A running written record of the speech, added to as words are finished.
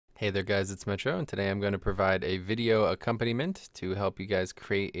Hey there guys, it's Metro, and today I'm going to provide a video accompaniment to help you guys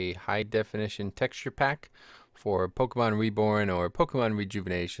create a high definition texture pack for Pokemon Reborn or Pokemon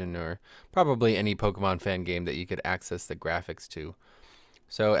Rejuvenation or probably any Pokemon fan game that you could access the graphics to.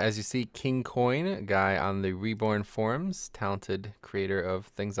 So as you see, Kingcoin, a guy on the Reborn forums, talented creator of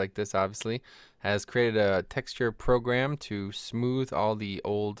things like this obviously, has created a texture program to smooth all the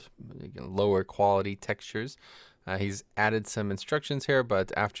old lower quality textures. He's added some instructions here,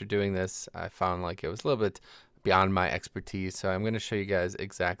 but after doing this, I found like it was a little bit beyond my expertise. So I'm going to show you guys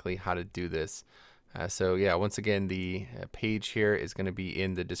exactly how to do this. So yeah, once again, the page here is going to be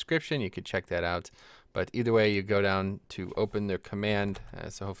in the description. You could check that out. But either way, you go down to open the command.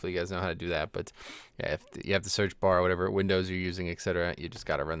 So hopefully you guys know how to do that. But yeah, if you have the search bar, or whatever Windows you're using, etc., you just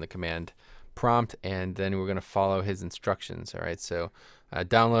got to run the command prompt, and then we're going to follow his instructions. All right, so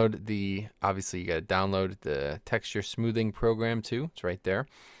download the, obviously you got to download the texture smoothing program too. It's right there.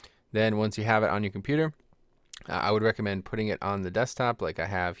 Then once you have it on your computer, I would recommend putting it on the desktop like I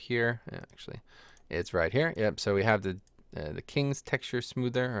have here. Actually, it's right here. Yep, so we have the King's texture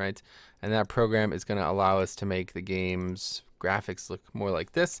smoother, right? And that program is going to allow us to make the game's graphics look more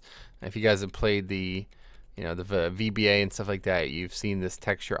like this. And if you guys have played the the VBA and stuff like that, you've seen this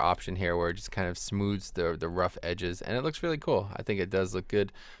texture option here where it just kind of smooths the rough edges, and it looks really cool. I think it does look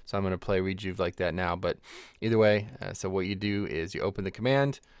good, so I'm going to play Rejuve like that now. But either way, so what you do is you open the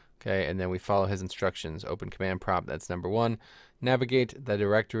command, okay, and then we follow his instructions. Open command prompt, that's number one. Navigate the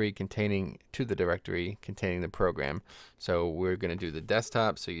directory containing the program. So we're going to do the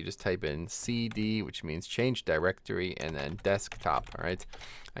desktop, so you just type in CD, which means change directory, and then desktop. All right,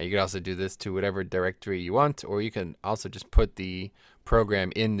 you can also do this to whatever directory you want, or you can also just put the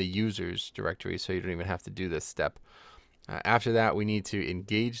program in the user's directory, so you don't even have to do this step. After that, we need to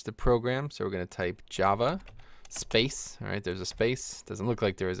engage the program, so we're going to type Java space. All right, there's a space. Doesn't look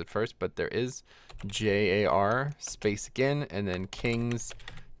like there is at first, but there is. JAR space again, and then King's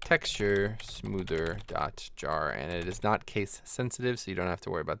texture smoother dot jar, and it is not case sensitive, so you don't have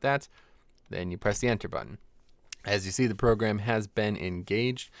to worry about that. Then you press the enter button. As you see, the program has been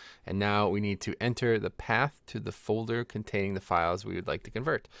engaged, and now we need to enter the path to the folder containing the files we would like to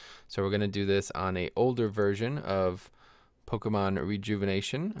convert. So we're going to do this on an older version of Pokemon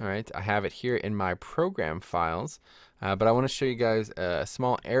Rejuvenation. All right, I have it here in my program files, but I want to show you guys a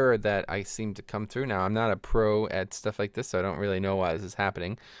small error that I seem to come through. Now, I'm not a pro at stuff like this, so I don't really know why this is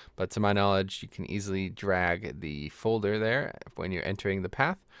happening, but to my knowledge, you can easily drag the folder there when you're entering the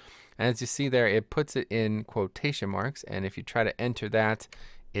path. And as you see there, it puts it in quotation marks, and if you try to enter that,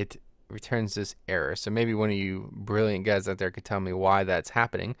 it returns this error. So maybe one of you brilliant guys out there could tell me why that's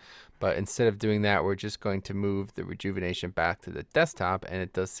happening. But instead of doing that, we're just going to move the Rejuvenation back to the desktop, and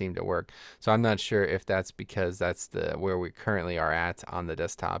it does seem to work. So I'm not sure if that's because that's where we currently are at on the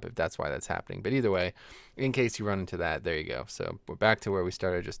desktop, if that's why that's happening. But either way, in case you run into that, there you go. So we're back to where we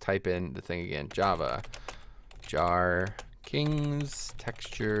started. Just type in the thing again, Java jar King's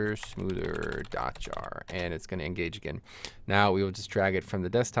texture smoother dot jar, and it's going to engage again. Now we will just drag it from the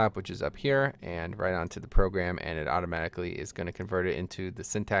desktop, which is up here, and right onto the program, and it automatically is going to convert it into the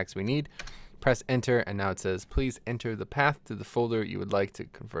syntax we need. Press enter, and now it says please enter the path to the folder you would like to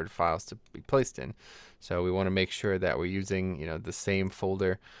convert files to be placed in. So we want to make sure that we're using the same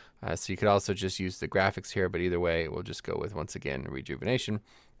folder. So you could also just use the graphics here, but either way we'll just go with, once again, Rejuvenation.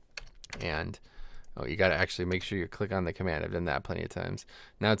 And oh, you got to actually make sure you click on the command. I've done that plenty of times.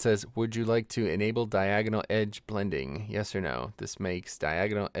 Now it says, would you like to enable diagonal edge blending? Yes or no? This makes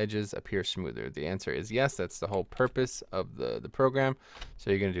diagonal edges appear smoother. The answer is yes. That's the whole purpose of the program. So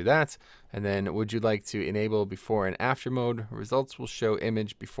you're going to do that. And then, would you like to enable before and after mode? Results will show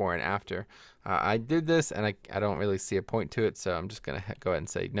image before and after. I did this, and I don't really see a point to it, so I'm just going to go ahead and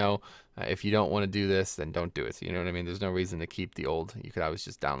say no. If you don't want to do this, then don't do it. You know what I mean? There's no reason to keep the old. You could always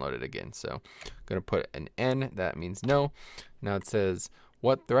just download it again. So I'm going to put an N. That means no. Now it says,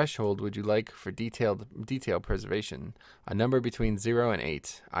 what threshold would you like for detail preservation? A number between 0 and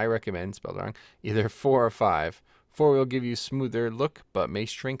 8. I recommend, spelled wrong, either 4 or 5. 4 will give you smoother look, but may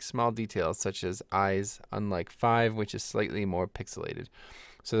shrink small details such as eyes, unlike 5, which is slightly more pixelated.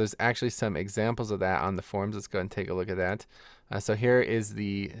 So there's actually some examples of that on the forums. Let's go and take a look at that. So here is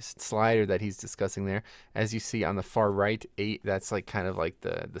the slider that he's discussing there. As you see on the far right, 8, that's like kind of like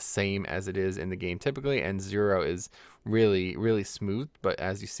the same as it is in the game typically, and 0 is really, really smooth. But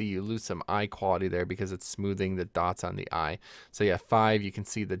as you see, you lose some eye quality there because it's smoothing the dots on the eye. So yeah, 5, you can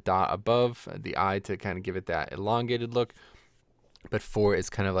see the dot above the eye to kind of give it that elongated look. but 4 is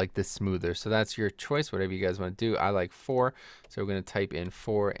kind of like this smoother. So that's your choice, whatever you guys want to do. I like 4, so we're going to type in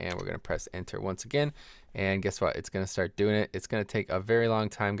 4 and we're going to press enter once again. And guess what? It's going to start doing it. It's going to take a very long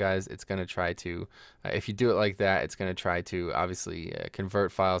time, guys. It's going to try to, if you do it like that, it's going to try to obviously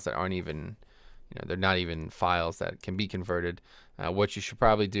convert files that aren't even, they're not even files that can be converted. What you should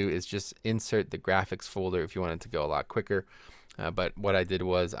probably do is just insert the graphics folder if you want it to go a lot quicker. But what I did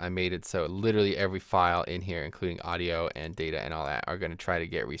was I made it so literally every file in here, including audio and data and all that, are going to try to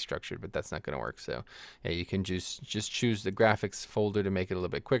get restructured, but that's not going to work. So yeah, you can just choose the graphics folder to make it a little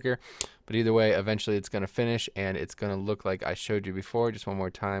bit quicker. But either way, eventually it's going to finish and it's going to look like I showed you before. Just one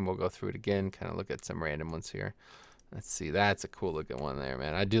more time, we'll go through it again, kind of look at some random ones here. Let's see, that's a cool looking one there,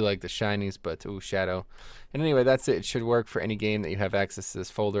 man. I do like the shinies, but ooh, shadow. And anyway, that's it. It should work for any game that you have access to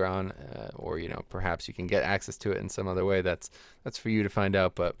this folder on, or perhaps you can get access to it in some other way. That's for you to find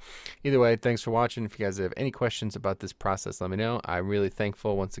out. But either way, thanks for watching. If you guys have any questions about this process, let me know. I'm really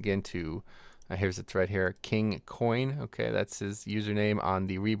thankful once again to here's the thread here, Kingcoin. Okay, that's his username on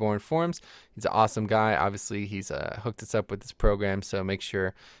the Reborn forums. He's an awesome guy. Obviously, he's hooked us up with this program, so make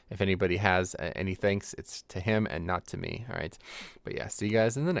sure if anybody has any thanks, it's to him and not to me. All right, but yeah, see you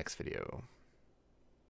guys in the next video.